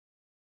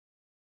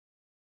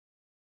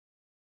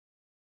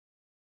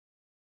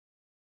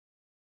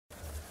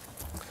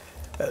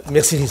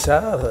Merci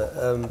Richard.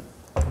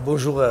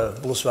 Bonjour,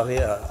 bonne soirée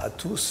à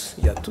tous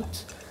et à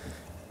toutes.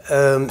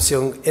 C'est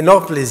un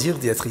énorme plaisir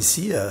d'être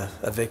ici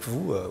avec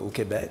vous au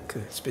Québec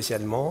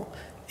spécialement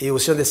et au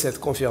sein de cette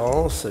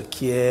conférence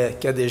qui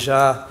a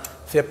déjà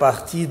fait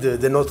partie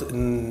de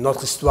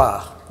notre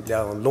histoire. Il y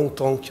a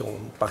longtemps qu'on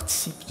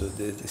participe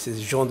de ces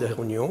genres de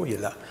réunions.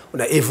 On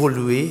a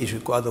évolué, je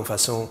crois, d'une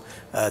façon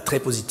très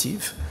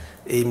positive.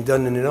 Et il me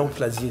donne un énorme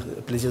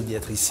plaisir d'y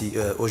être ici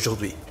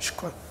aujourd'hui, je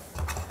crois.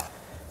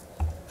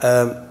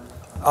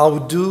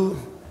 I'll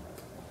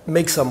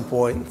make some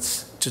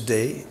points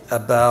today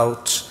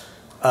about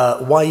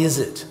why is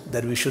it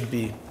that we should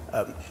be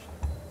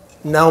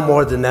now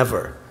more than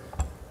ever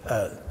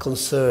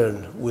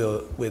concerned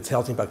with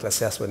health impact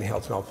assessment and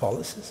health and health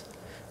policies.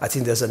 I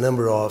think there's a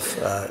number of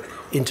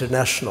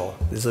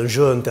there's a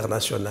enjeu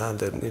international,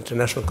 the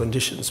international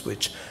conditions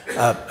which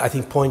I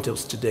think point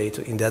us today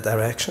in that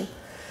direction.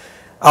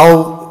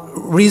 Our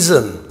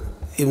reason,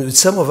 with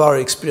some of our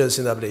experience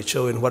in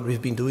WHO and what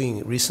we've been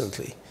doing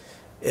recently,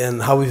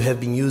 and how we have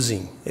been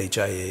using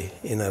HIA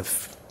in a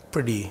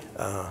pretty,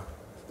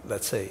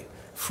 let's say,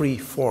 free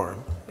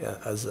form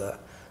as a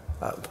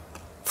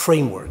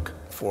framework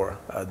for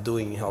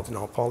doing health and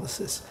health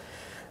policies.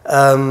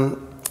 And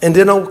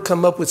then I'll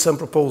come up with some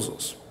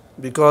proposals,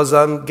 because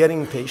I'm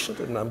getting impatient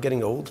and I'm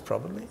getting old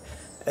probably.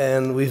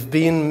 And we've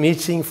been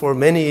meeting for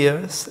many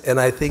years, and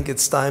I think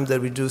it's time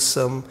that we do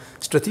some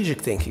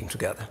strategic thinking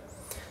together.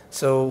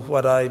 So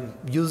what I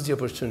use the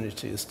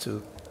opportunity is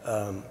to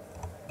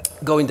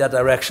go in that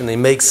direction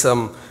and make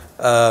some,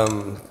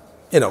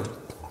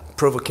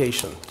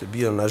 provocation, to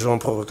be un agent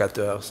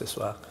provocateur ce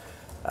soir,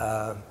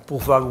 pour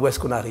voir où est-ce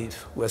qu'on arrive,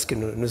 où est-ce que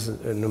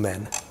nous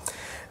mène.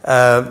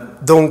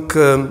 Donc,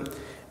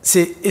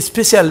 c'est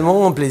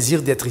spécialement un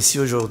plaisir d'être ici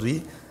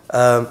aujourd'hui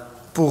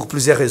pour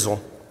plusieurs raisons.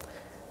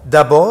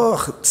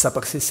 D'abord,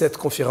 parce que cette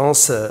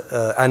conférence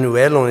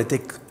annuelle a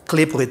été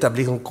clé pour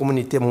établir une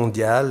communauté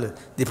mondiale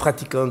des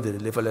pratiquants de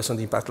l'évaluation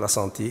d'impact de la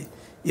santé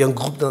et un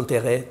groupe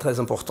d'intérêt très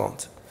important.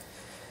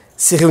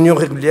 Ces réunions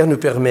régulières nous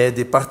permettent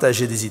de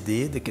partager des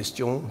idées, des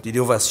questions, des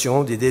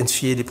innovations,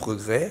 d'identifier les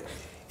progrès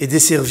et de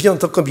servir en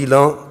tant que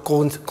bilan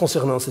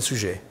concernant ces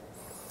sujets.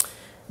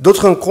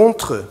 D'autres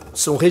rencontres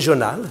sont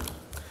régionales,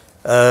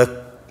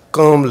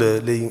 comme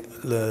les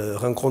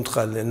rencontres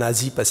en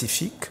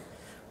Asie-Pacifique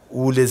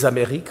ou les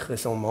Amériques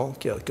récemment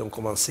qui ont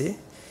commencé.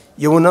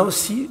 Et on a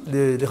aussi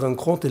les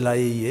rencontres de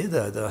l'AIE,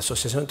 de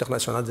l'Association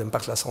internationale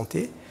d'impact de la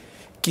santé,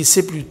 qui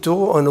c'est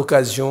plutôt une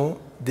occasion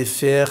de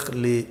faire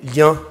les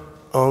liens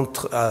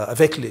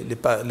avec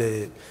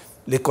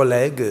les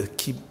collègues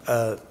qui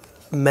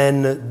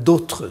mènent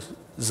d'autres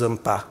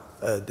impacts,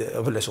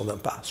 d'évaluation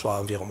d'impact, soit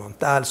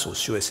environnemental,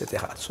 sociaux,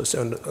 etc. C'est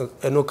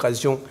une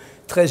occasion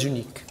très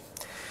unique.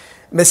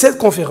 Mais cette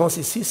conférence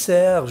ici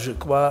sert, je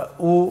crois,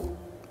 aux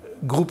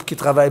groupes qui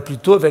travaillent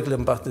plutôt avec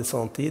l'impact de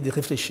santé de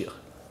réfléchir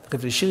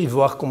et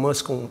voir comment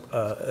est-ce qu'on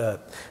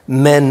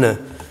mène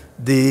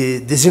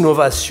des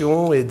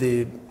innovations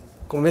et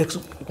comment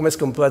est-ce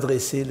qu'on peut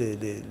adresser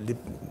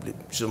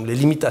les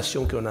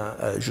limitations qu'on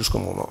a jusqu'au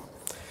moment.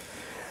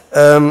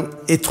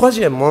 Et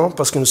troisièmement,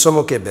 parce que nous sommes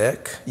au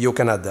Québec et au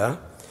Canada,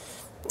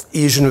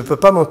 et je ne peux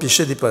pas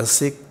m'empêcher de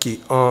penser que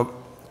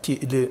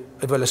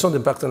l'évaluation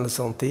d'impact de la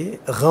santé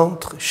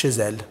rentre chez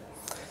elle,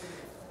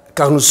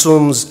 car nous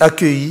sommes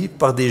accueillis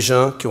par des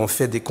gens qui ont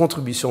fait des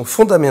contributions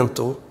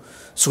fondamentales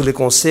sur les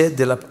conseils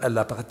de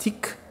la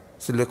pratique,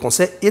 sur le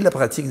conseil et la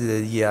pratique de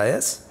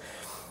l'IAS,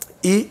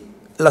 et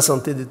la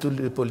santé de toutes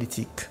les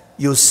politiques,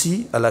 et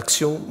aussi à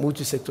l'action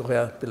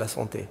multisectorielle de la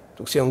santé.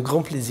 Donc c'est un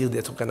grand plaisir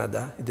d'être au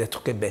Canada et d'être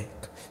au Québec,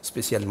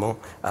 spécialement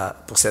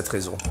pour cette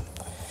raison.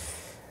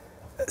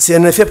 C'est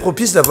en effet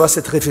propice d'avoir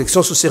cette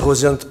réflexion sur ces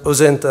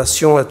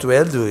orientations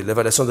actuelles de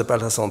l'évaluation de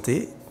la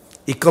santé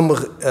et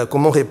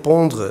comment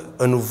répondre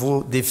à un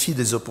nouveau défi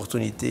des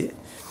opportunités,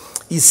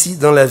 ici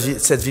dans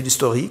cette ville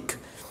historique,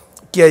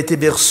 qui a été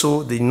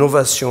berceau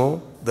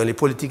d'innovation dans les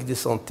politiques de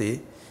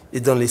santé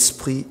et dans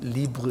l'esprit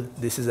libre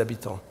de ses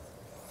habitants.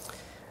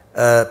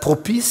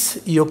 Propice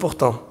et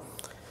opportun,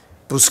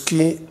 parce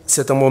que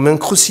c'est un moment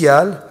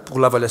crucial pour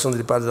l'évaluation de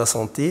l'impact de la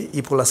santé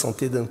et pour la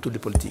santé dans toutes les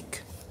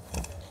politiques.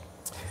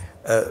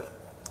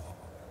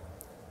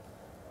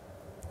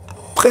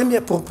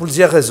 Pour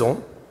plusieurs raisons.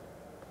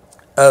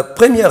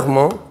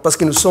 Premièrement, parce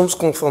que nous sommes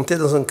confrontés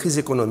dans une crise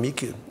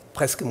économique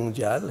presque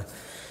mondiale,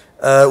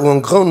 où un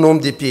grand nombre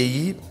de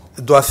pays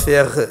doit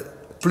faire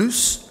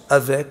plus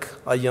avec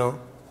ayant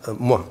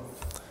moins.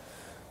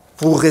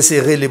 Pour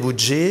resserrer les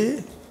budgets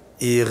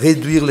et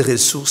réduire les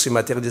ressources en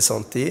matière de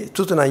santé,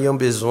 tout en ayant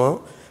besoin,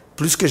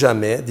 plus que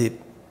jamais, de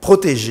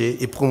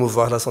protéger et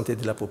promouvoir la santé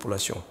de la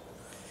population.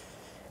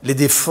 Les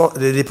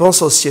dépenses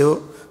sociales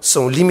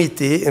sont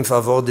limitées en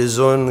faveur des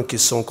zones qui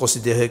sont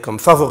considérées comme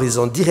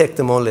favorisant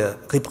directement la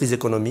reprise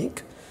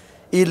économique,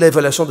 et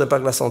l'évaluation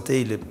d'impact de la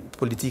santé et les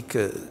politiques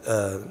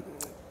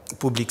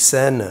publiques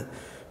saines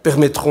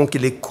permettront que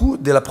les coûts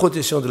de la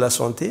protection de la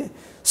santé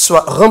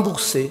soient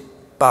remboursés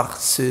par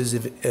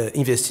ces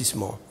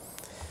investissements.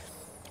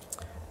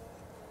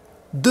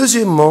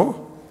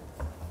 Deuxièmement,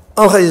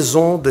 en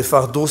raison des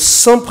fardeaux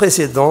sans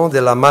précédent de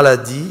la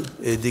maladie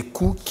et des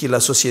coûts que la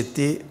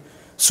société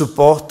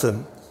supporte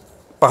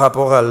par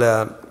rapport à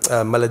la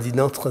maladie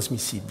non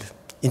transmissible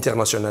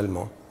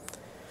internationalement.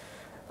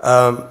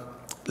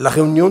 La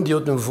réunion du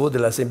haut niveau de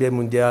l'Assemblée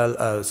mondiale,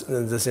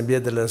 de l'Assemblée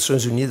des Nations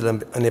Unies de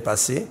l'année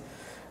passée,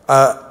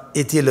 a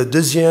été la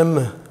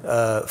deuxième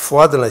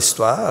fois dans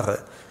l'histoire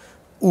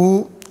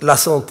où la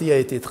santé a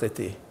été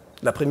traitée.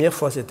 La première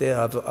fois, c'était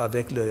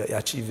avec le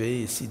HIV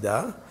et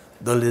SIDA,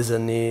 dans les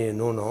années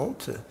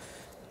 90,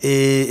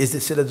 et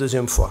c'est la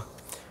deuxième fois.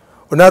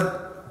 On a,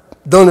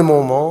 dans le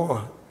moment,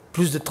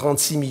 plus de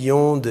 36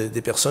 millions de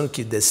personnes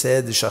qui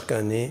décèdent chaque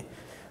année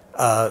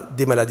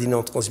des maladies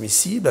non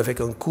transmissibles, avec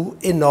un coût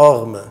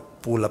énorme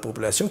pour la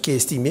population, qui est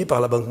estimé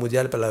par la Banque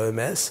mondiale et par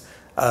l'OMS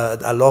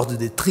à l'ordre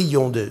de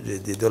trillions de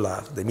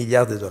dollars, de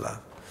milliards de dollars.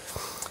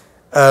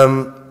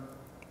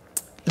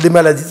 Les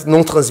maladies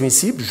non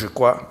transmissibles, je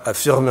crois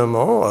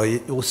fermement,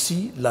 et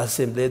aussi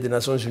l'Assemblée des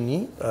Nations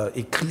Unies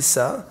écrit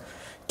ça,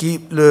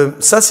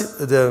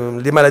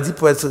 les maladies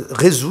peuvent être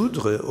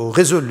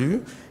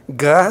résolues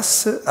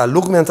grâce à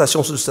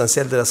l'augmentation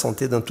substantielle de la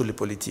santé dans toutes les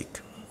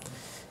politiques.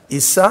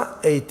 Et ça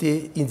a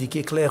été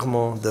indiqué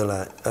clairement dans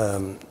la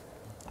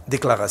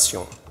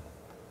déclaration.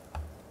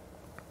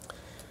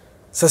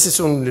 Ça, ce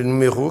sont les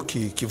numéros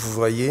que vous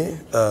voyez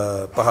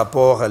par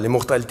rapport à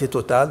l'immortalité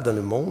totale dans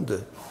le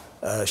monde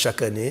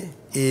chaque année.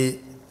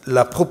 Et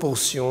la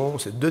proportion,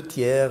 c'est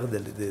 2/3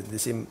 de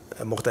ces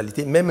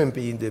mortalités, même en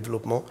pays en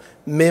développement,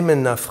 même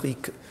en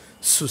Afrique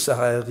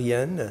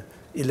sous-saharienne,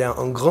 il y a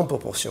une grande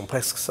proportion,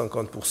 presque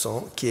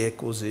 50%, qui est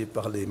causée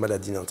par les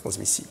maladies non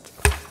transmissibles.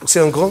 Donc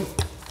c'est une grande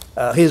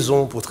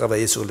raison pour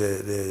travailler sur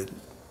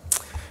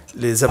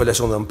les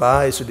évaluations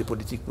d'impact et sur les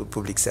politiques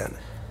publiques saines.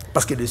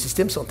 Parce que le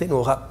système de santé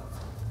n'aura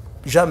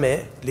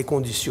jamais les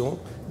conditions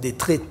de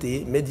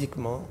traiter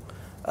médicalement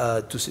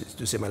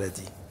toutes ces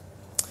maladies.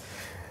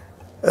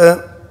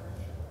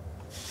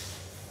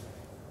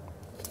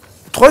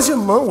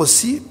 Troisièmement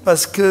aussi,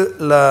 parce que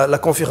la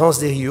conférence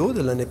des Rio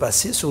de l'année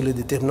passée sur les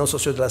déterminants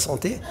sociaux de la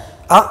santé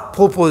a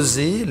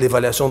proposé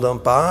l'évaluation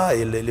d'impact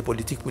et les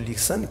politiques publiques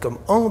saines comme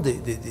une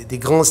des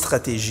grandes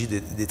stratégies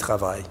de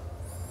travail.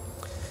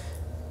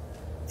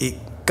 Et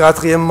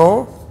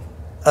quatrièmement,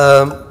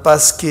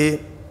 parce que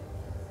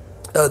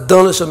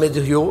dans le sommet de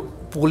Rio,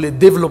 pour le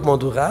développement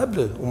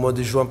durable, au mois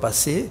de juin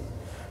passé,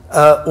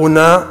 on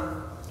a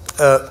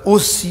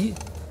aussi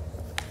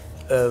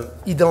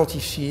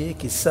identifié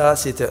que ça,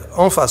 c'était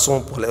en façon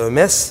pour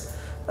l'OMS,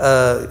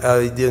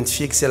 à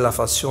identifier que c'est la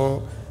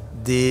façon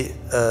de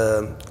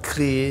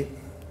créer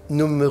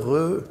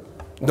nombreuses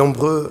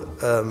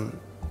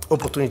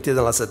opportunités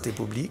dans la santé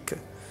publique.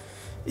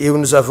 Et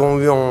nous avons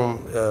eu une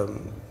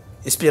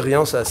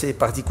expérience assez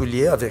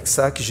particulière avec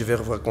ça que je vais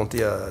vous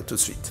raconter tout de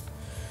suite.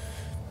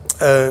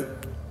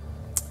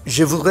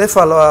 Je voudrais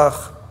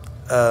valoir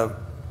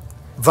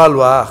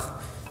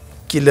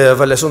que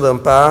l'évaluation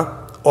d'impact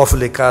offre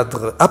les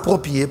cadres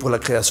appropriés pour la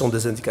création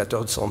des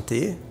indicateurs de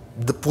santé,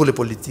 pour les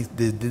politiques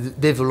de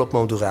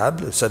développement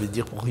durable, ça veut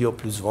dire pour Rio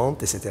plus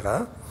vente, etc.,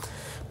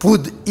 pour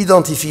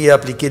identifier et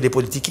appliquer des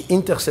politiques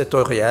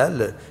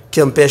intersectorielles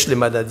qui empêchent les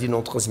maladies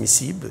non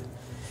transmissibles,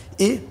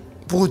 et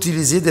pour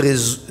utiliser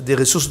des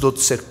ressources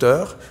d'autres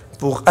secteurs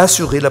pour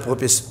assurer la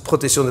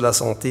protection de la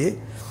santé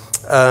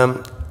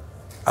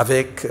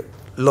avec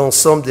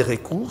l'ensemble des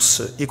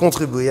ressources et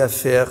contribuer à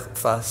faire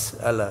face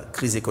à la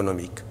crise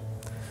économique.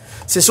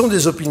 Ce sont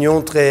des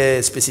opinions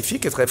très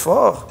spécifiques et très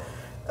fortes,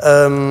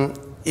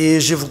 et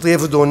je voudrais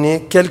vous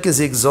donner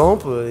quelques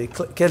exemples et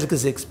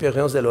quelques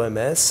expériences de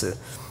l'OMS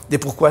de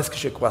pourquoi est-ce que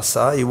je crois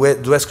ça et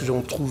d'où est-ce que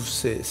j'en trouve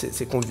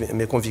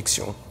mes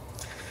convictions.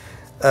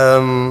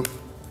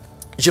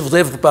 Je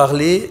voudrais vous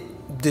parler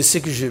de ce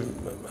que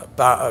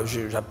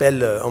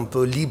j'appelle un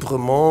peu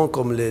librement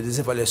comme les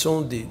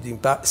évaluations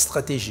d'impact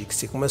stratégique.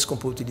 C'est comment est-ce qu'on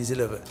peut utiliser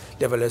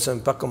l'évaluation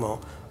d'impact comme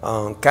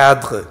un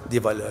cadre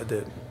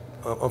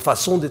en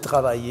façon de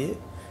travailler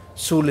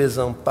sur les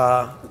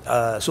impacts,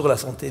 sur la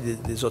santé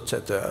des autres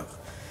secteurs,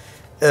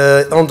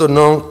 en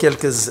donnant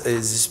quelques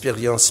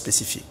expériences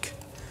spécifiques.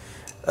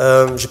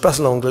 Je passe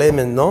l'anglais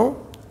maintenant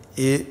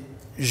et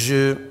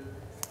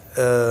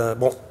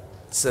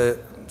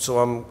so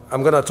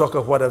I'm going to talk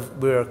of what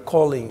we're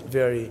calling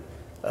very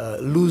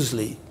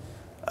loosely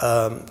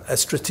a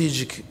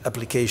strategic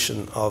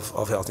application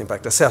of health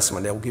impact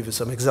assessment. I will give you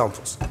some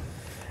examples.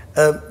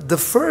 The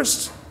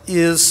first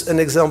is an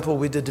example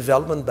with the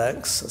development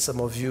banks.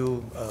 Some of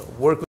you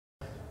work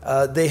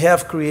with. They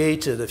have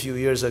created a few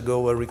years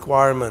ago a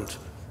requirement,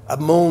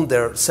 among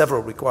their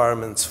several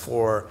requirements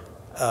for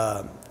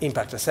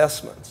impact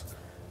assessments,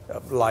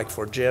 like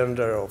for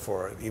gender or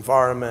for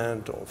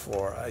environment or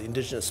for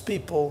indigenous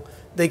people.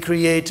 They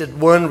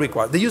created one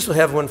requirement. They used to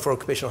have one for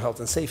occupational health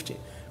and safety,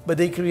 but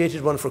they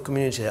created one for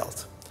community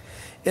health.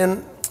 And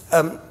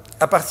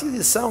à partir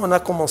de ça, on a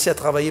commencé à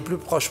travailler plus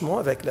proche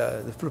avec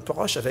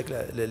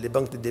les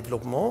banques de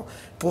développement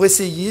pour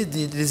essayer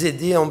de les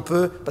aider un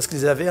peu, parce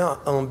qu'ils avaient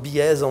un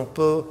biais un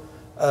peu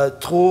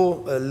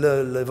trop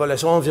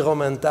l'évaluation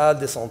environnementale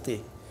de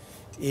santé.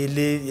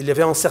 il y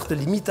avait une certaine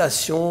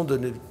limitation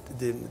de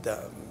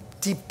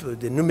type,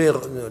 de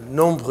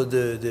nombre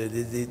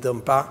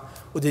d'impacts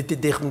ou des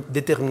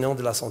déterminants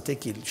de la santé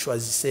qu'il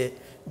choisissait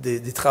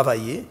de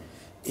travailler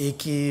et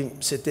qui,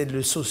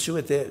 le sociaux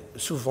était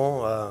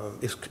souvent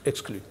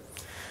exclu.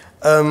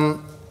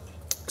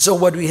 So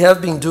what we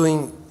have been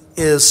doing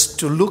is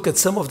to look at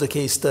some of the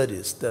case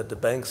studies that the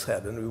banks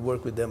had, and we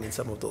work with them in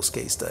some of those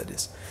case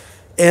studies,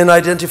 and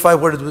identify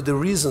what are the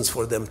reasons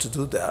for them to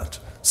do that.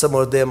 Some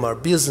of them are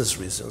business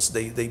reasons.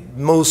 They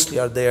mostly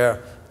are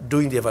there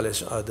doing the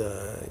evaluation,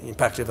 the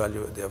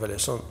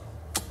evaluation,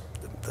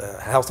 the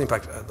health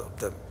impact,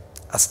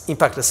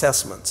 impact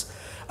assessments,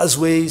 as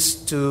ways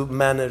to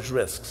manage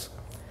risks.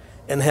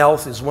 And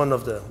health is one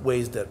of the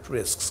ways that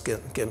risks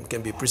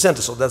can be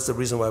presented. So that's the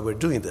reason why we're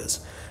doing this.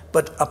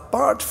 But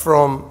apart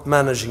from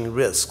managing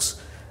risks,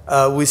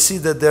 we see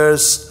that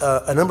there's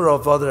a number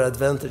of other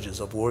advantages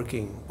of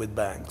working with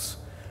banks.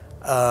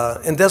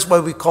 And that's why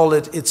we call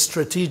it's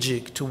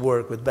strategic to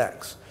work with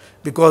banks,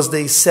 because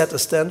they set a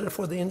standard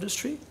for the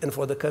industry and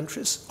for the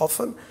countries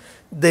often.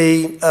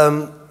 They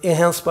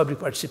enhance public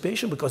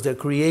participation because they're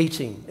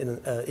creating and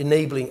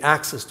enabling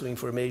access to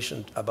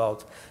information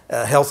about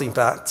health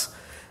impacts.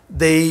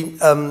 They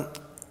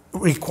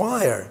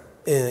require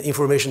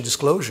information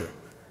disclosure,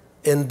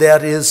 and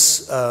that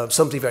is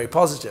something very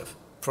positive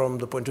from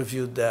the point of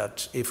view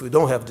that if we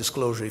don't have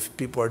disclosure, if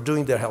people are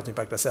doing their health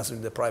impact assessment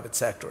in the private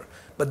sector,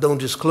 but don't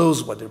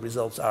disclose what the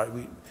results are,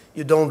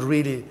 you don't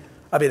really,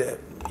 I mean,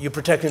 you're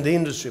protecting the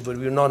industry, but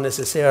we're not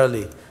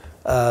necessarily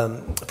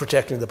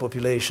protecting the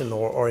population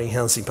or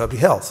enhancing public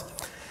health.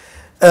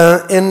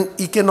 And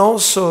it can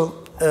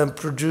also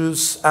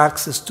produce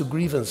access to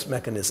grievance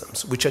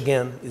mechanisms, which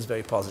again is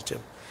very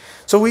positive.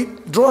 So we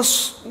drew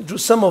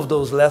some of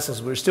those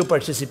lessons. We're still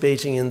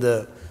participating in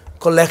the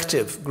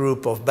collective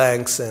group of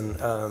banks and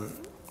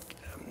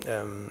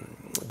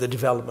the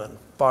development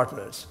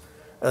partners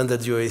under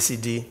the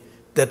OECD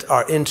that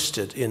are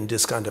interested in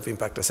this kind of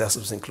impact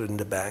assessments, including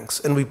the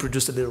banks. And we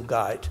produced a little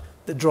guide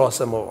that draws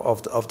some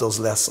of those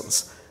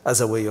lessons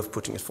as a way of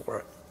putting it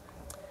forward.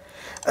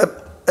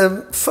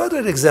 A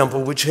further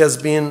example, which has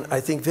been,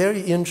 I think,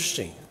 very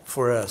interesting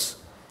for us,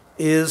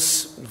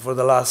 is for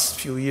the last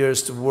few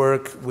years to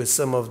work with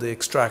some of the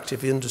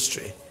extractive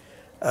industry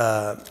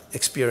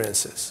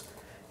experiences.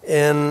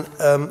 And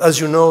as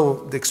you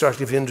know, the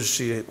extractive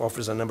industry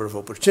offers a number of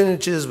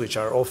opportunities, which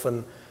are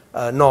often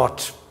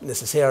not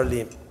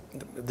necessarily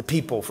the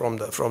people from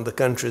the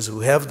countries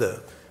who have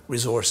the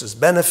resources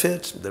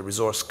benefit, the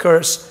resource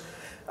curse.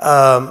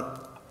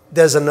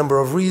 There's a number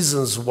of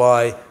reasons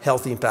why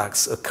health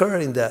impacts occur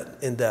in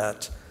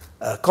that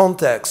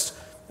context.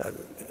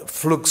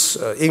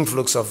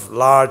 Influx of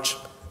large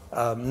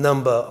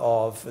number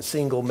of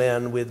single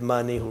men with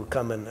money who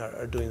come and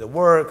are doing the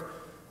work,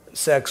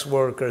 sex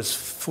workers,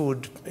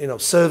 food,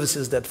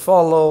 services that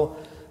follow,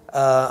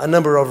 a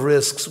number of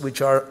risks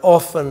which are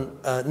often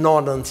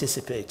not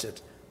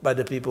anticipated by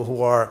the people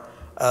who are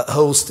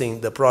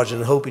hosting the project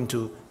and hoping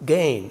to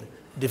gain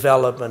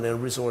development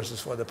and resources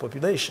for the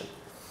population.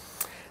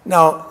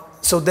 Now,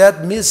 so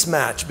that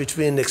mismatch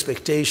between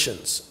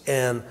expectations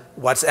and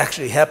what's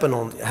actually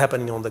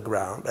happening on the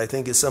ground, I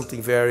think is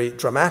something very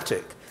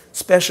dramatic,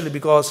 especially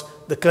because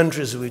the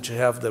countries which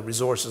have the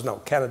resources, now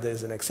Canada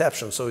is an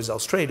exception, so is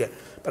Australia,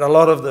 but a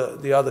lot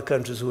of the other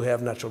countries who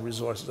have natural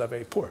resources are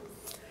very poor.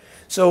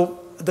 So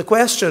the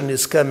question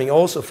is coming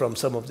also from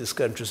some of these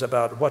countries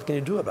about what can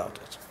you do about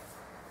it?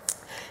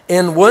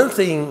 And one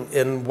thing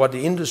in what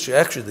the industry,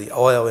 actually the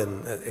oil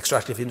and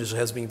extractive industry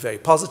has been very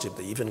positive.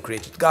 They even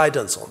created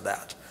guidance on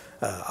that.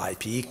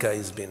 IPICA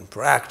has been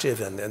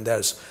proactive, and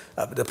there's,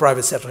 the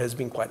private sector has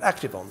been quite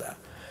active on that.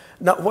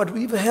 Now, what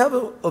we have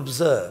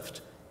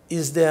observed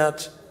is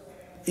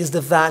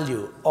the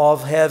value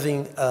of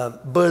having a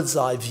bird's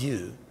eye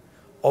view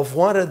of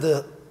what are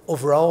the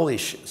overall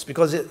issues,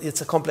 because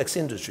it's a complex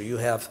industry. You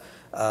have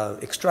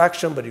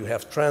extraction, but you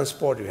have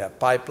transport, you have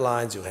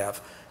pipelines, you have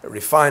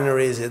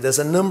refineries. There's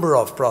a number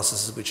of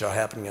processes which are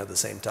happening at the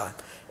same time.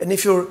 And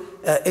if you're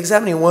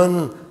examining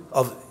one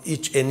of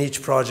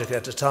each project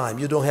at a time,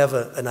 you don't have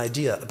an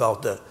idea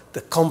about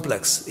the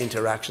complex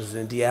interactions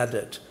and the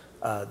added,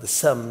 the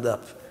summed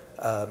up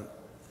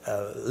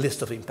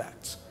list of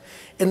impacts.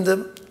 And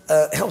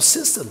the health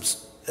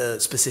systems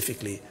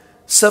specifically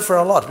suffer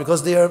a lot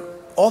because they are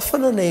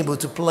often unable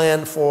to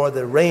plan for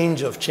the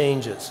range of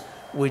changes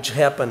which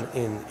happen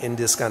in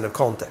this kind of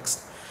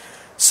context.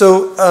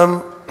 So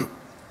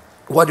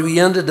what we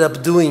ended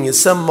up doing is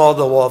some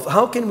model of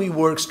how can we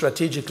work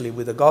strategically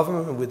with the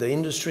government, with the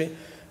industry,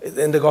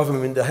 and the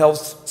government in the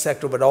health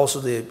sector, but also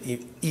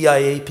the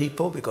EIA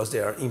people, because they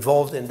are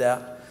involved in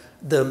that,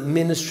 the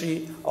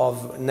Ministry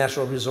of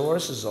Natural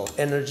Resources or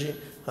Energy,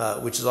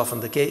 which is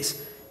often the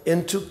case,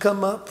 and to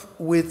come up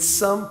with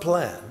some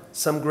plan,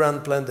 some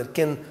grand plan that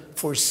can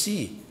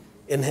foresee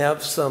and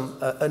have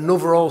an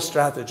overall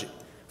strategy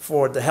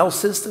for the health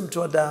system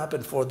to adapt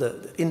and for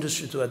the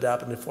industry to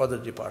adapt and for the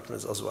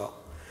departments as well.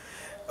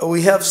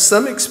 We have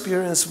some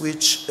experience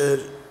which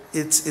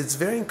it's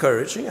very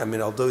encouraging. I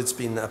mean, although it's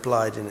been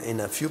applied in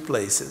a few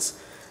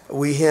places,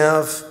 we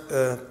have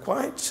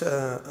quite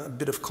a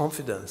bit of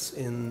confidence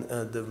in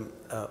the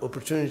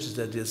opportunities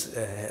that this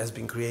has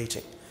been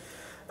creating,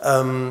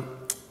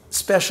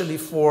 especially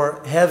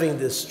for having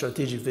this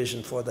strategic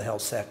vision for the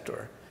health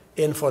sector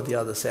and for the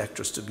other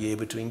sectors to be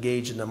able to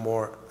engage in a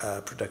more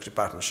productive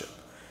partnership.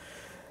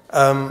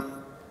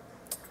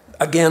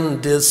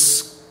 Again,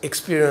 this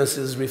experience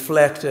is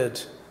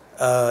reflected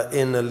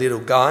in a little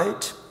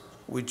guide,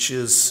 which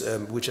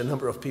a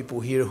number of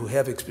people here who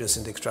have experience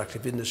in the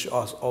extractive industry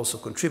also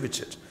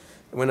contributed.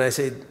 When I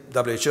say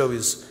WHO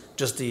is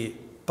just the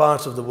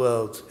part of the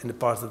world and the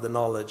part of the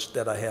knowledge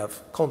that I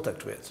have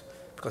contact with,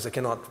 because I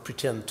cannot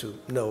pretend to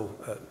know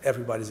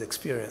everybody's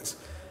experience.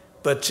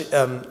 But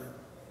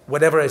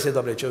whatever I say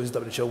WHO is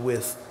WHO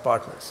with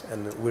partners,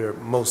 and we're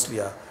mostly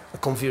a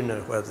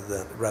convener rather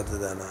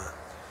than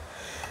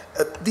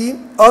the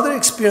other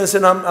experience,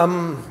 and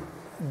I'm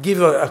give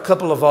you a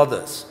couple of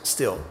others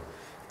still,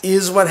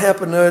 is what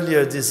happened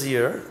earlier this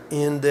year,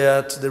 in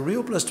that the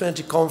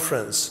Rio+20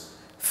 conference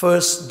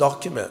first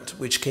document,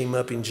 which came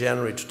up in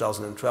January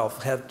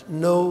 2012, had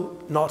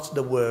not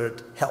the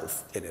word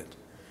health in it.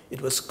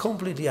 It was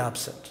completely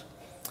absent.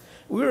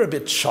 We were a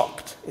bit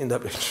shocked in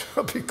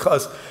WHO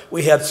because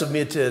we had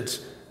submitted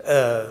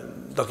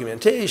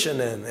documentation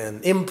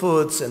and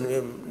inputs,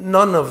 and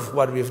none of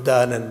what we've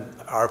done and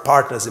our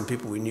partners and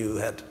people we knew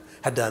had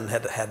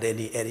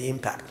any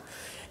impact.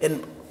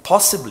 And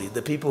possibly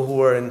the people who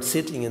were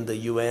sitting in the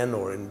UN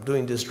or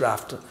doing this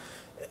draft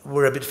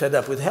were a bit fed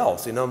up with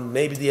health. You know,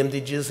 maybe the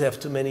MDGs have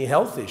too many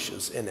health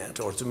issues in it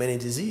or too many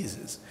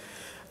diseases.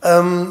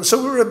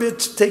 So we were a bit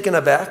taken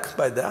aback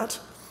by that.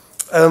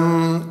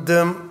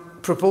 The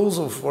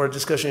proposal for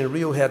discussion in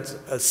Rio had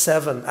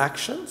 7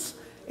 actions,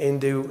 and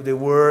they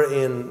were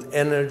in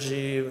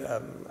energy,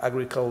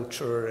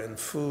 agriculture and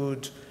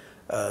food,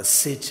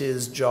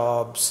 cities,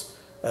 jobs,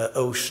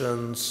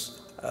 oceans.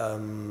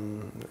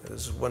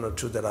 There's 1 or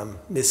 2 that I'm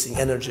missing,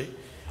 energy.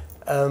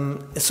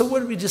 So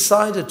what we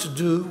decided to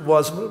do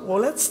was, well,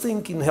 let's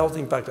think in health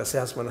impact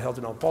assessment and health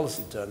in our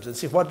policy terms and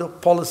see what the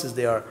policies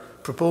they are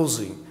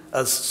proposing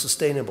as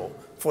sustainable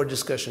for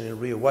discussion in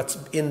Rio, what's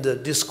in the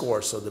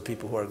discourse of the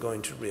people who are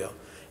going to Rio.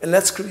 And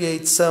let's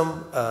create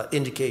some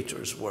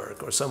indicators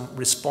work or some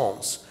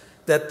response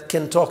that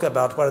can talk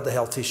about what are the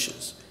health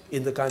issues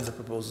in the kinds of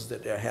proposals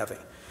that they're having.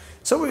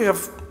 So we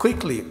have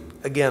quickly,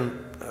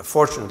 again,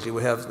 fortunately,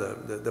 we have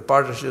the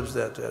partnerships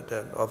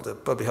of the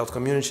public health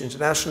community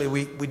internationally.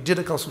 We did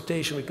a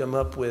consultation. We came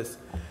up with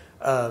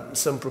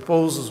some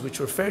proposals which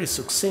were fairly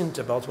succinct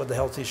about what the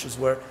health issues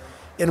were.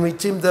 And we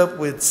teamed up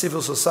with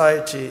civil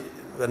society,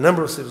 a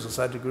number of civil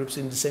society groups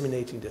in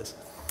disseminating this.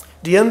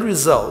 The end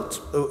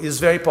result is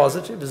very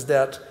positive, is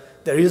that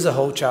there is a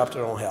whole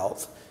chapter on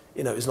health.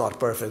 You know, it's not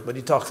perfect, but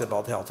it talks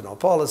about health in our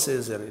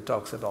policies, and it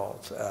talks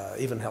about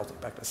even health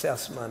impact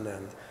assessment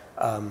and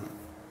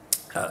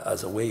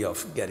as a way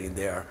of getting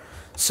there.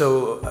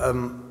 So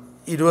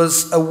it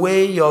was a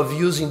way of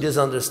using this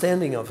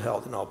understanding of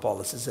health in our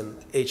policies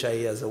and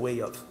HIA as a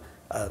way of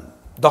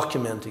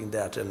documenting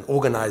that and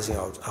organizing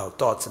our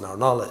thoughts and our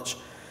knowledge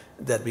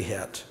that we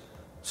had.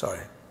 Sorry,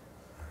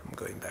 I'm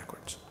going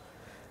backwards.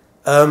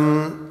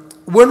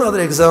 One other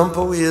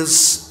example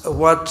is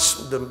what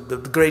the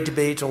great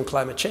debate on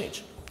climate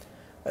change.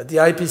 The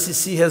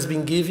IPCC has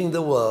been giving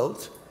the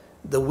world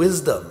the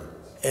wisdom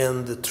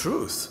and the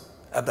truth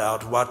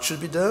about what should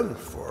be done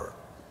for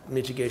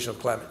mitigation of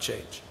climate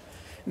change.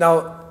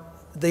 Now,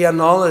 they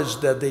acknowledge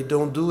that they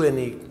don't do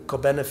any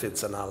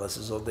co-benefits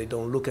analysis, or they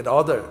don't look at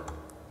other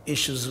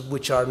issues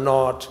which are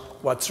not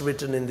what's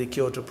written in the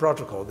Kyoto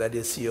Protocol, that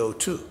is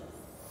CO2.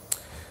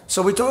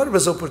 So we thought it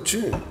was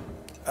opportune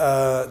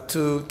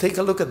to take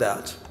a look at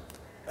that,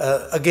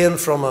 again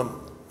from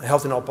a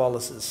health in our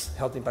policies,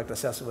 health impact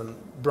assessment,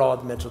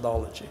 broad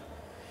methodology.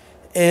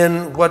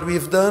 And what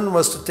we've done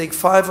was to take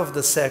 5 of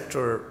the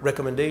sector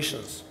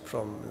recommendations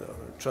from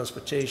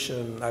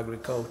transportation,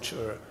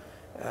 agriculture,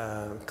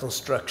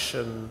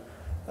 construction,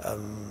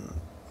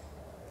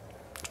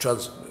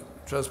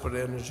 transport,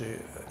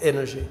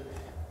 energy,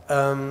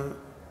 and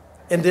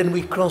then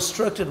we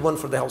constructed one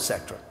for the health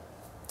sector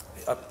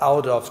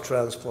out of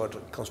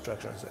transport,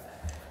 construction.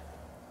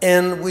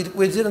 And we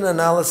did an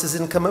analysis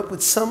and come up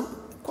with some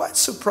quite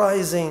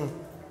surprising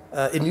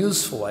and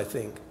useful, I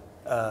think,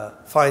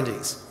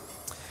 findings.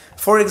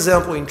 For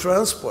example, in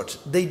transport,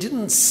 they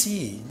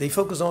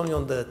focused only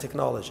on the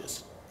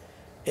technologies.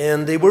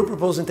 And they were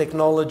proposing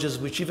technologies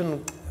which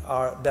even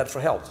are bad for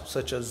health,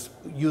 such as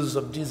use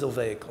of diesel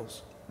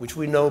vehicles, which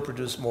we know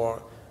produce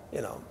more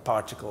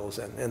particles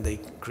and they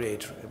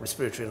create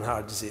respiratory and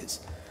heart disease.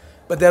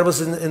 But that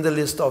was in the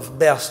list of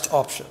best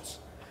options.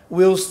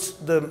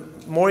 Whilst the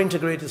more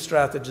integrated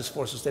strategies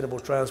for sustainable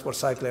transport,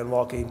 cycling and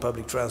walking,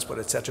 public transport,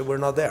 etc., were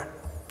not there.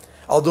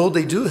 Although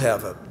they do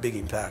have a big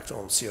impact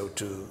on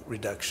CO2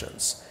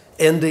 reductions,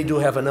 and they do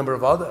have a number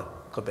of other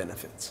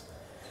co-benefits.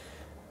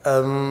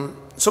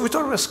 So we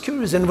thought it was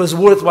curious and it was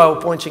worthwhile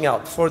pointing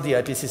out for the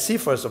IPCC,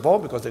 first of all,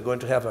 because they're going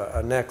to have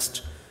a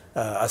next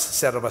a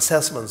set of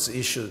assessments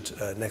issued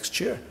next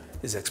year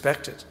is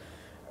expected.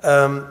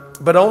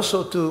 But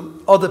also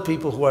to other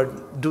people who are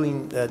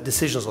doing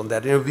decisions on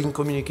that. We've been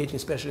communicating,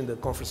 especially in the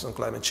Conference on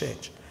Climate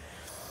Change.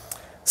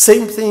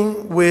 Same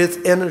thing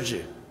with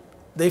energy.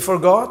 They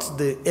forgot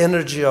the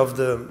energy of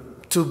the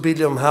 2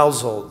 billion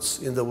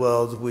households in the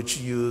world which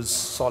use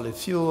solid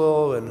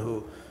fuel and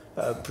who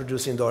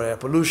produce indoor air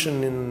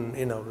pollution.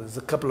 There's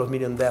a couple of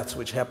million deaths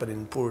which happen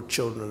in poor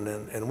children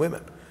and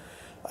women.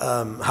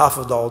 Half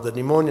of all the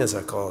pneumonias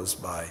are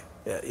caused by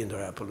indoor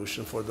air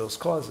pollution for those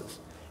causes.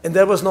 And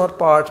that was not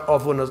part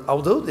of one of,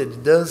 although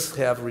it does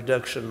have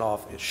reduction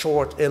of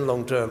short and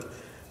long-term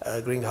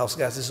greenhouse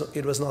gases,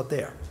 it was not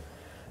there.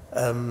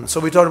 So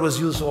we thought it was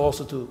useful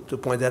also to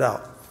point that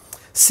out.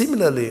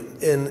 Similarly,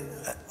 in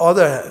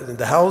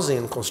the housing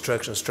and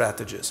construction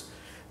strategies,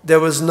 there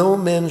was no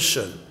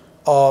mention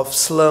of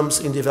slums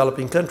in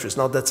developing countries.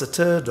 Now that's a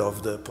third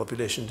of the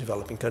population in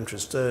developing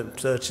countries,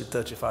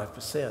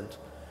 30–35%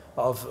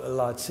 of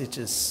large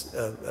cities,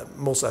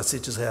 most large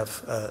cities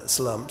have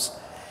slums.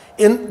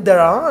 And there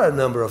are a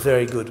number of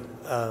very good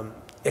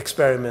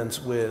experiments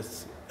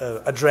with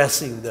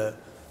addressing the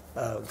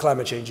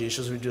climate change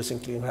issues, reducing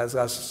greenhouse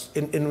gases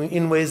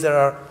in ways that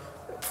are,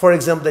 for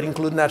example, that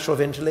include natural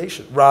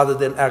ventilation rather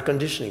than air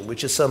conditioning,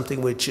 which is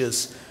something which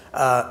is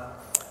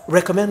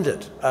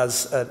recommended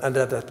as an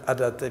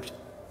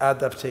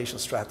adaptation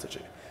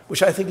strategy,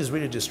 which I think is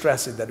really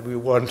distressing that we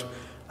won't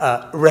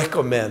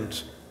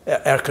recommend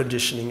air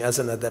conditioning as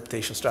an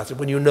adaptation strategy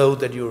when you know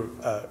that you're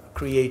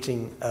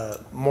creating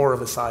more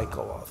of a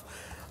cycle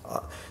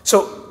of.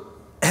 So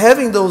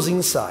having those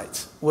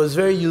insights was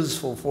very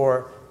useful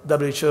for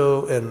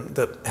WHO and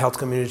the health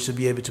community to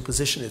be able to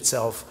position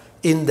itself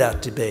in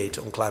that debate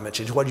on climate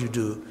change. What do you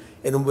do,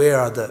 and where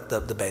are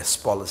the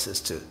best policies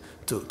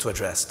to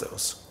address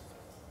those?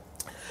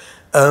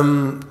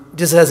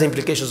 This has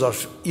implications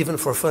even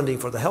for funding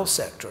for the health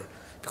sector,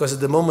 because at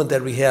the moment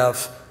that we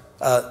have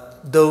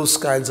those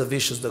kinds of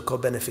issues, the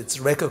co-benefits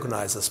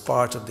recognized as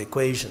part of the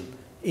equation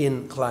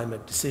in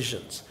climate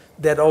decisions,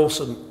 that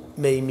also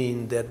may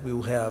mean that we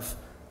will have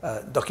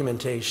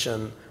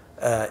documentation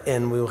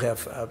and we will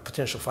have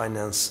potential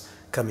finance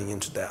coming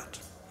into that.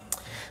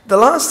 The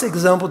last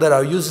example that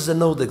I'll use is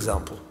an old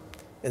example,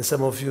 and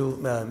some of you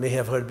may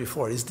have heard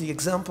before, is the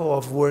example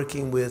of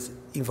working with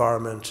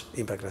environment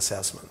impact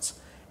assessments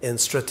and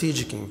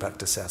strategic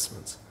impact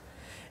assessments.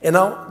 And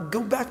I'll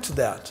go back to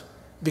that,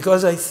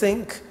 because I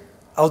think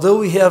although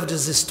we have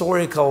this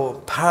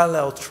historical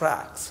parallel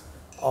tracks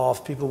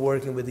of people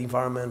working with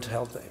environment,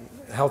 health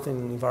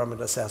and environment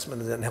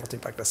assessment and health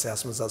impact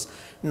assessments as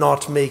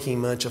not making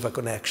much of a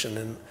connection,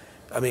 and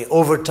I mean,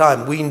 over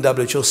time, we in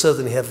WHO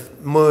certainly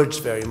have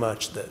merged very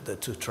much the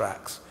two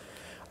tracks.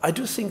 I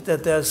do think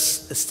that there's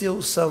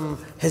still some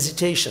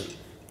hesitation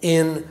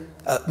in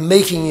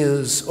making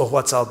use of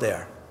what's out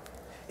there.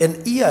 And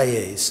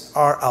EIAs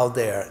are out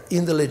there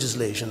in the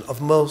legislation of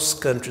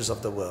most countries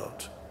of the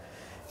world.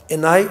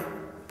 And I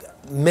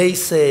may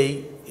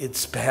say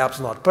it's perhaps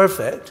not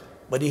perfect,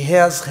 but it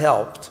has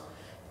helped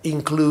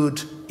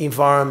include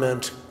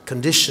environment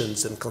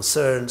conditions and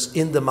concerns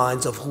in the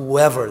minds of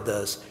whoever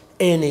does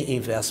any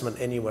investment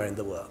anywhere in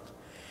the world.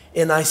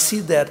 And I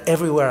see that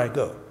everywhere I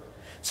go.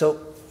 So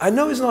I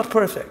know it's not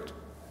perfect,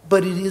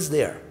 but it is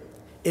there.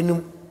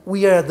 And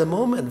we are at the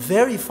moment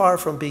very far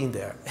from being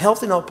there.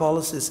 Health in our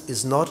policies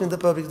is not in the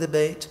public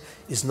debate,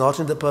 is not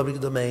in the public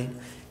domain,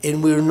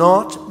 and we're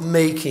not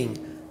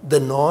making the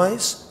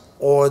noise,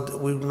 or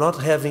we're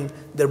not having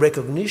the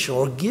recognition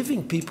or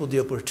giving people the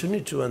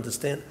opportunity to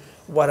understand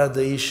what are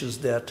the issues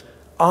that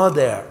are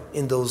there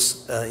in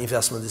those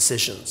investment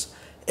decisions,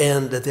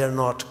 and that they're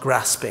not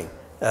grasping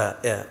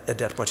at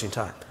that point in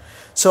time.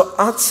 So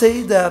I'd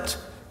say that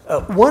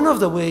one of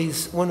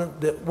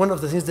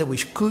the things that we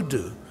could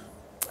do,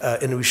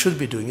 and we should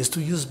be doing, is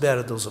to use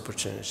better those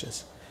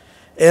opportunities.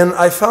 And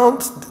I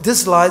found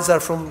these slides are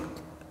from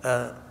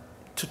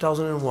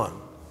 2001.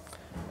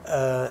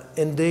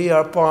 And they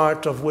are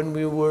part of when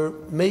we were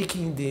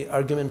making the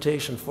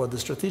argumentation for the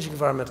strategic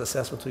environment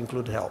assessment to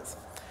include health.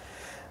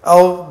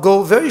 I'll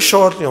go very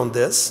shortly on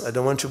this. I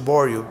don't want to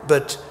bore you,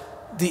 but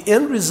the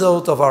end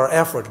result of our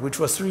effort, which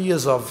was 3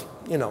 years of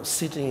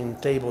sitting in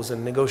tables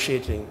and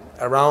negotiating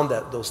around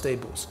those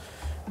tables,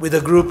 with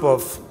a group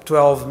of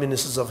 12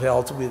 ministers of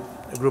health, with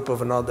a group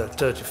of another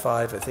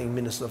 35, I think,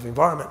 ministers of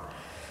environment,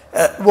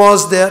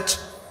 was that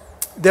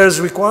there's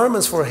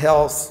requirements for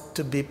health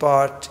to be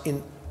part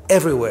in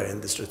everywhere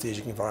in the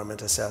strategic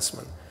environment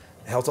assessment.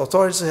 Health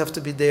authorities have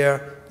to be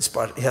there.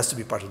 It has to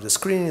be part of the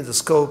screening, the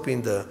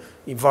scoping, the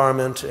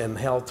environment and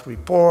health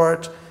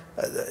report,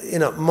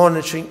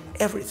 monitoring,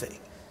 everything.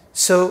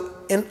 So,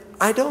 and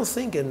I don't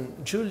think,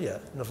 and Julia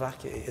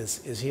Novaki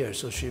is here,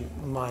 so she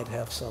might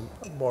have some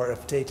more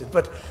updated,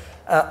 but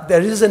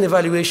there is an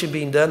evaluation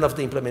being done of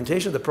the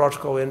implementation. The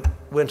protocol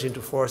went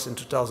into force in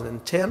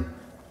 2010.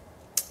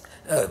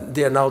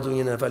 They are now doing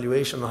an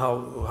evaluation on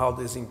how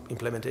this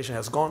implementation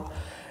has gone.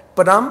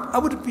 But I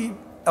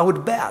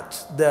would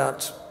bet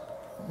that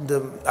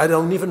I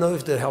don't even know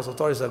if the health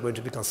authorities are going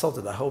to be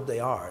consulted. I hope they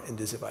are in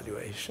this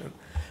evaluation.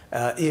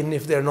 And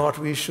if they're not,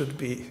 we should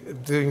be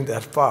doing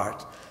that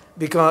part.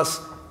 Because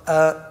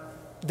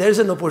there's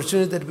an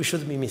opportunity that we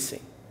shouldn't be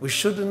missing. We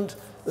shouldn't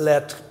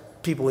let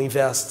people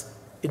invest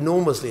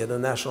enormously at the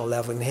national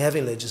level in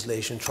having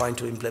legislation, trying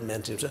to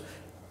implement it,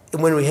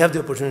 when we have the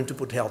opportunity to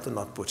put health and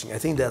not putting. I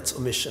think that's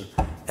omission,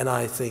 and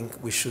I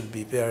think we should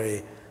be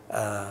very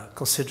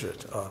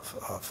considerate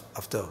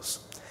of those.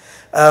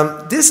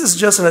 This is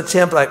just an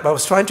attempt. I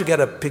was trying to get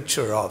a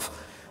picture of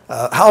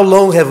how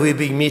long have we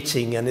been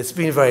meeting, and it's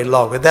been very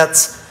long. But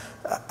that's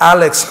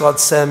Alex Scott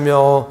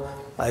Samuel,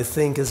 I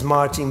think is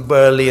Martin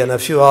Burley, and a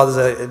few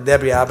others,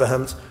 Debbie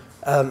Abrahams.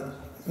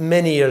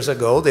 Many years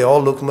ago, they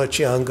all look much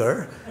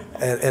younger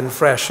and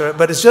fresher.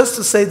 But it's just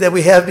to say that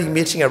we have been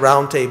meeting at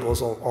round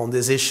tables on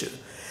this issue.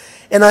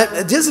 And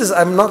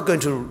I'm not going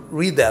to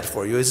read that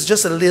for you. It's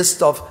just a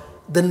list of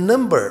the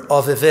number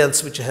of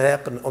events which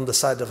happen on the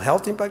side of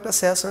health impact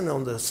assessment,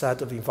 on the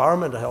side of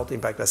environmental health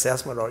impact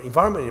assessment or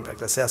environmental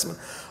impact assessment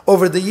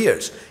over the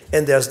years.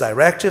 And there's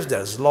directives,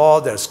 there's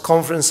law, there's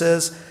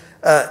conferences,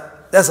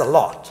 there's a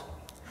lot.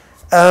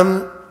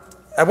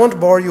 I won't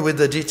bore you with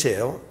the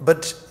detail,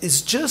 but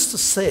it's just to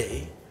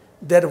say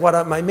that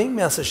my main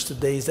message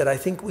today is that I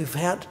think we've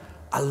had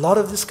a lot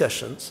of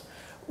discussions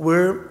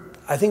where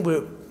I think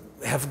we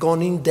have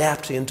gone in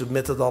depth into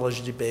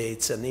methodology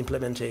debates and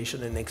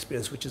implementation and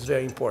experience, which is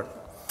very important.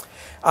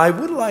 I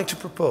would like to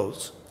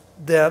propose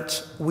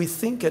that we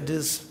think at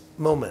this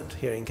moment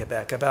here in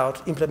Quebec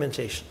about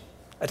implementation.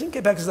 I think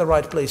Quebec is the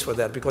right place for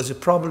that because you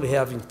probably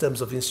have, in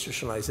terms of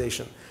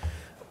institutionalization,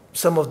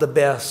 some of the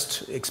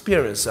best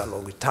experience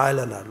along with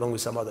Thailand, along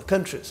with some other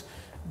countries.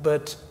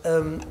 But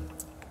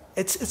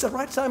it's the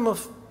right time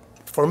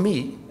for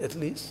me, at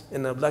least,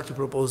 and I would like to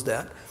propose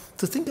that,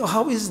 to think of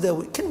how is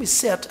that can we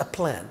set a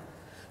plan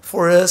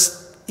for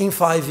us in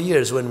 5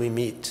 years when we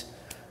meet,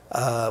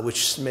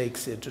 which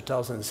makes it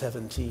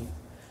 2017,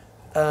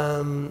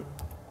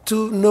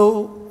 to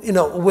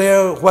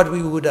know, what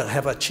we would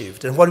have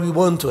achieved and what we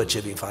want to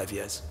achieve in 5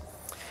 years.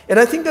 And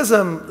I think there's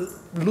a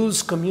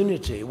loose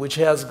community which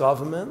has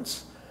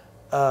governments,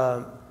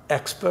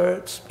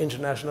 experts,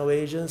 international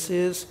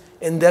agencies,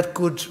 and that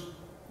could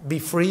be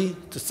free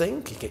to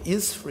think,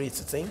 is free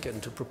to think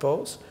and to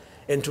propose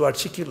and to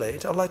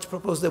articulate. I'd like to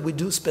propose that we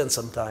do spend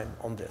some time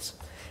on this.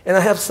 And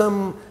I have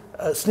some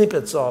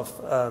snippets of,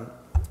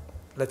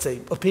 let's say,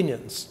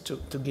 opinions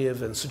to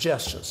give and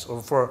suggestions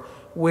for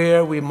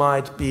where we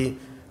might be,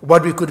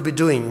 what we could be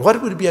doing,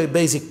 what would be a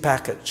basic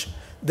package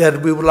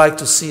that we would like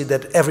to see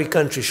that every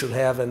country should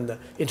have and the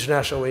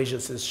international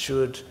agencies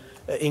should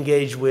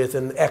engage with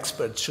and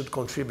experts should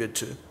contribute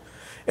to.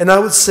 And I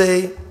would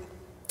say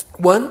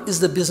one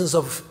is the business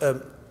of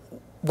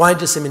wide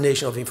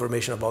dissemination of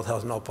information about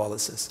health and health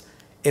policies,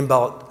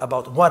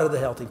 about what are the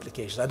health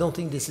implications. I don't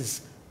think this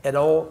is at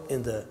all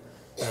in the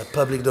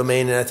public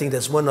domain, and I think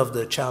that's one of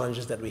the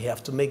challenges that we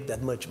have to make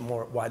that much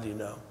more widely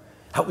known.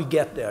 How we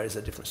get there is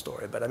a different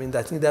story, but I mean,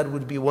 I think that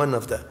would be one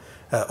of the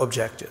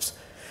objectives.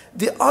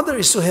 The other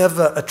is to have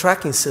a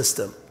tracking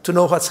system to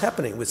know what's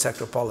happening with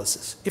sector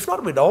policies. If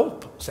not with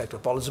all sector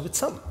policies, with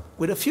some,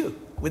 with a few,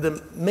 with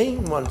the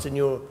main ones in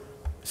your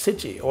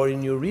city or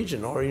in your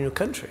region or in your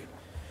country.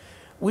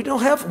 We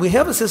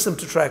have a system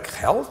to track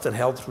health and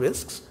health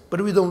risks,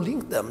 but we don't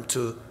link them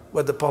to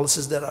what the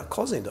policies that are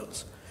causing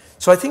those.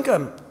 So I think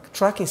a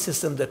tracking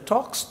system that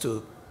talks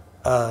to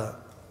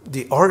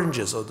the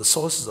origins or the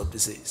sources of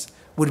disease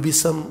would be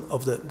some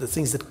of the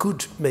things that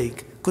could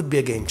be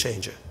a game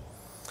changer.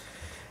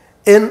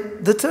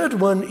 And the third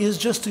one is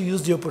just to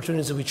use the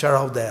opportunities which are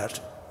out there,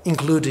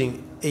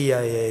 including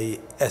AIA,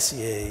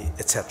 SEA,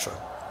 etc.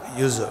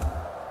 User.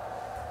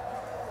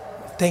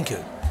 Thank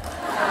you.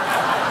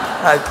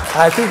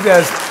 I think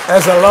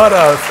there's a lot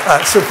of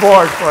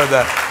support for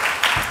that.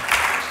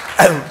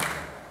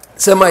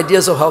 Some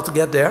ideas of how to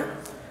get there.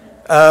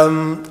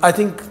 I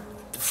think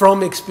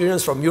from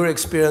your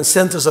experience,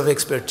 centers of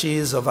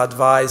expertise, of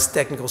advice,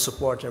 technical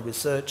support, and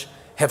research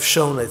have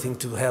shown, I think,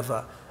 to have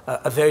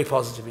a very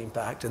positive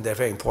impact, and they're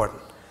very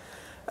important.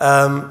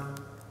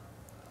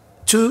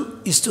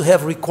 Two is to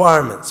have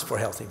requirements for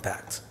health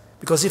impact.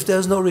 Because if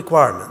there's no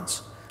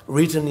requirements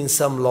written in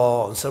some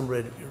law, in some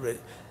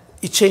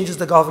it changes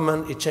the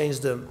government, it changes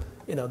the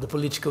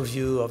political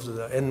view of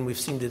and we've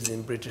seen this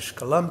in British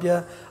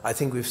Columbia. I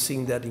think we've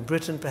seen that in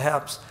Britain,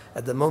 perhaps,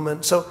 at the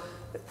moment. So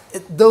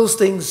those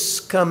things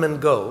come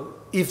and go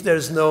if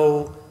there's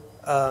no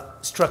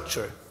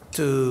structure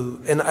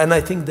and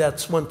I think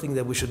that's one thing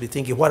that we should be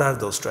thinking, what are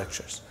those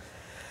structures?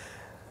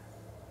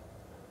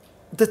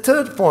 The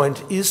third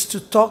point is to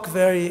talk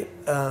very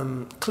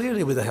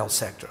clearly with the health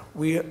sector.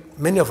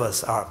 Many of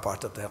us are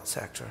part of the health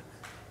sector,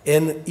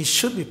 and it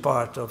should be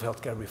part of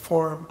healthcare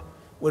reform.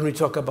 When we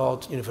talk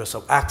about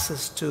universal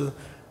access to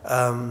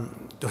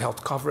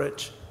health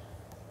coverage,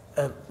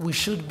 we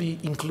should be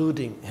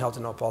including health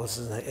and health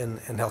policies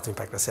and health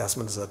impact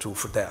assessment as a tool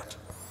for that.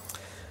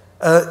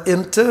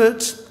 And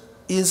third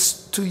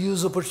is to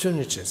use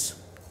opportunities.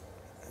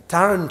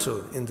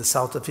 Taranto in the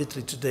south of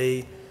Italy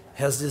today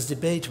has this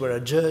debate where a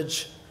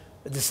judge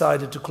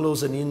decided to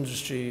close an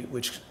industry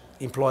which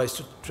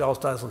employs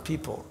 12,000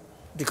 people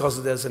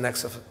because there's an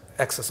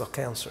excess of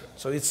cancer.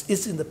 So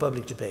it's in the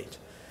public debate.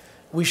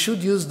 We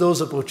should use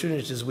those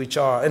opportunities which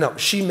are,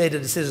 she made a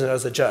decision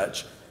as a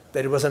judge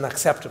that it was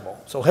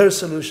unacceptable. So her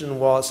solution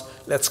was,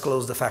 let's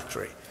close the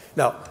factory.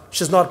 Now,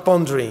 she's not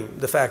pondering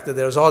the fact that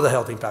there's other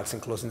health impacts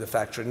in closing the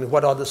factory, and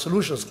what other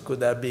solutions could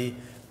there be,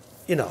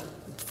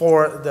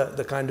 for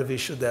the kind of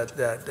issue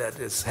that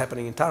is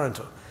happening in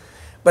Taranto.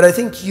 But I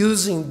think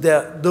using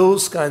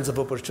those kinds of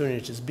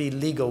opportunities, be it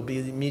legal, be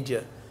it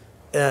media,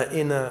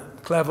 in a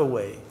clever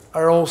way,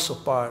 are also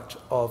part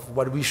of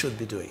what we should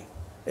be doing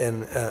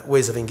in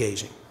ways of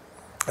engaging.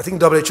 I think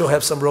WHO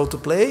has some role to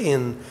play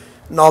in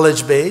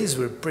knowledge base.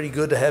 We're pretty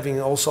good at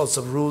having all sorts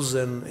of rules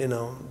and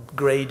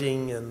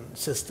grading and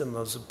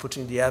systems of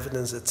putting the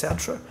evidence,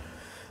 etc.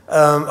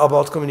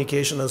 About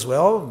communication as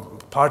well,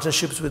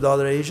 partnerships with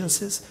other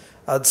agencies,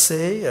 I'd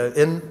say,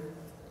 and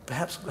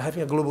perhaps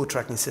having a global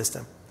tracking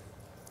system.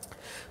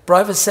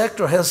 Private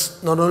sector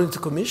has not only to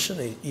commission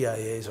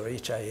EIAs or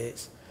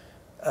HIAs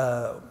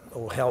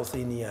or health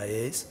in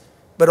EIAs,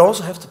 but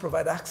also have to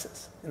provide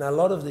access. And a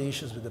lot of the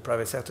issues with the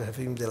private sector have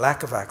been the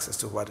lack of access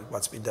to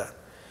what's been done,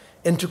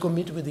 and to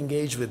commit with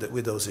engage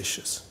with those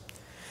issues.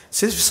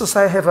 Civil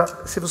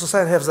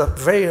society has a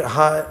very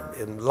high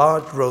and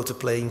large role to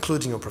play,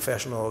 including on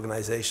professional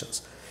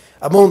organizations.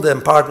 Among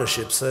them,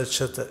 partnerships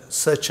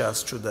such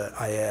as through the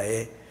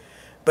IAIA,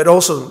 but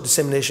also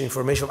dissemination,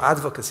 information,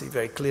 advocacy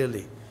very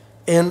clearly,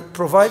 and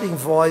providing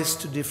voice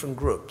to different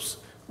groups,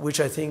 which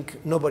I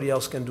think nobody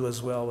else can do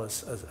as well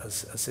as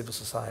civil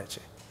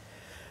society.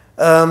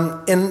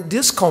 And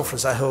this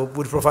conference, I hope,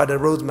 would provide a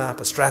roadmap,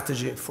 a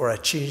strategy for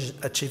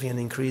achieving an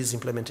increased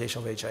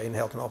implementation of HIA in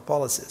health and health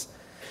policies,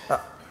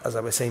 as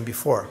I was saying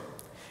before.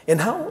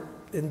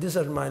 And these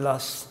are my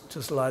last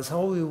two slides,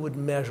 how we would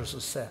measure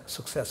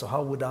success, or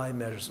how would I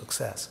measure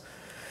success?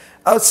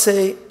 I would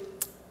say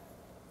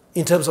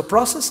in terms of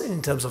process and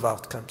in terms of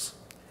outcomes.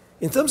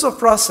 In terms of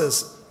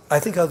process, I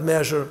think I'd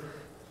measure,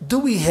 do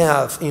we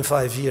have, in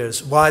 5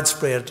 years,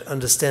 widespread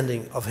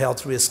understanding of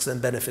health risks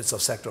and benefits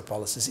of sector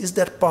policies? Is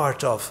that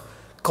part of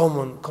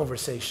common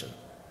conversation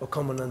or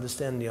common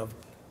understanding of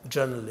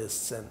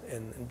journalists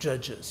and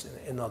judges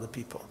and other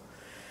people?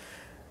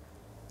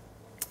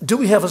 Do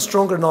we have a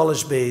stronger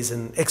knowledge base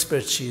and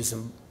expertise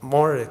and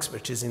more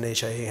expertise in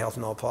HIA health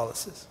and all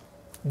policies?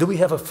 Do we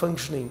have a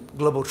functioning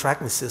global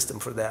tracking system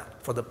for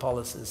that, for the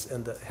policies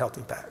and the health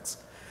impacts?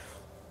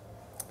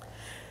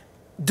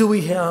 Do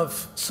we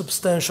have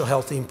substantial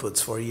health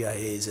inputs for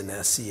EIAs and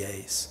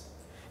SCAs?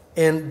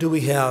 And do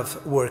we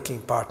have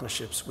working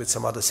partnerships with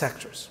some other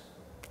sectors?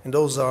 And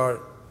those are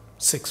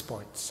 6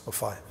 points, or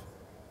 5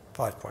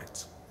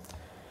 points.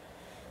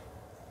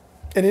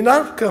 And in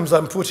outcomes,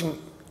 I'm putting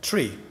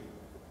 3.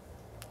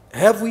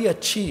 Have we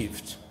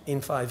achieved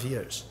in 5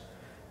 years,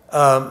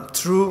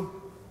 through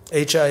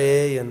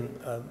HIA and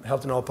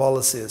health and all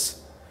policies,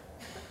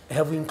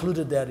 have we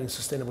included that in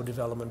sustainable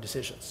development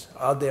decisions?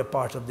 Are they a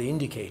part of the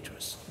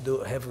indicators?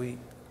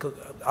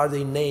 Are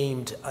they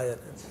named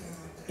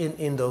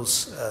in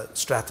those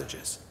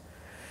strategies?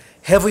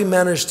 Have we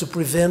managed to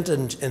prevent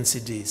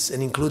NCDs,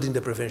 and including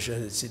the prevention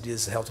of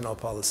NCDs, health and all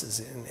policies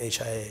in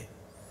HIA?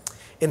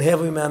 And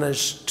have we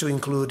managed to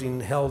include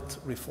in health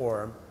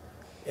reform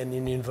and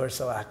in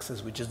universal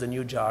access, which is the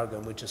new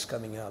jargon which is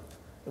coming up,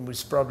 and which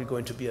is probably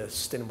going to be a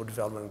sustainable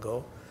development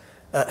goal,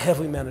 have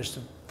we managed to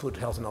put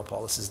health and all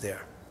policies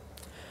there?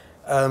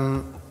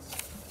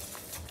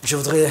 Je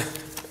voudrais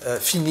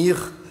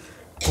finir,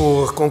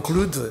 pour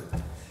conclure,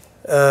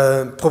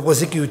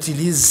 proposer qu'ils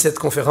utilisent cette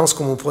conférence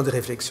comme un point de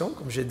réflexion,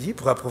 comme j'ai dit,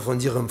 pour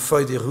approfondir une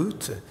feuille de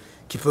route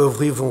qui peut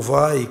ouvrir vos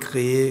voies et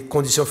créer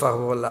conditions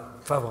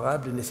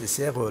favorables et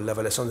nécessaires à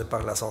l'évaluation de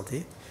l'impact de la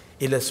santé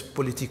et la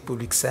politique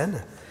publique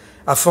saine,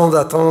 afin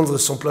d'atteindre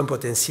son plein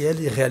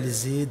potentiel et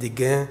réaliser des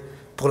gains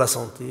pour la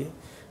santé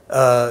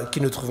que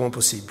nous trouvons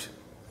possibles.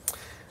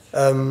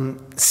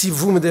 Si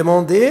vous me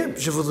demandez,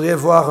 je voudrais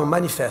voir un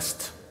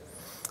manifeste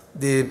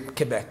de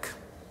Québec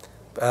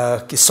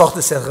qui sort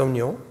de cette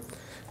réunion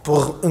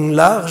pour une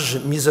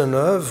large mise en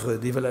œuvre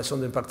d'évaluation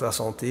de l'impact de la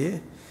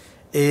santé.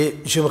 Et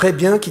j'aimerais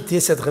bien quitter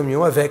cette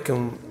réunion avec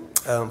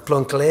un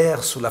plan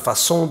clair sur la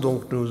façon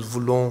dont nous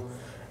voulons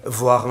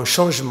voir un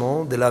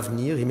changement de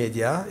l'avenir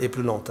immédiat et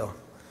plus longtemps.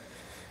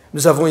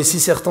 Nous avons ici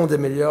certains des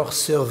meilleurs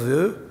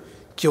cerveaux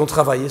qui ont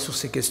travaillé sur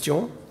ces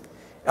questions.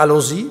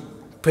 Allons-y.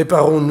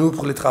 Préparons-nous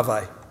pour le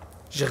travail.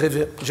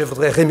 Je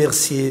voudrais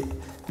remercier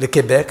le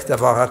Québec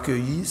d'avoir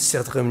accueilli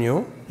cette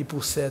réunion et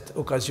pour cette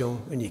occasion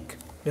unique.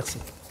 Merci.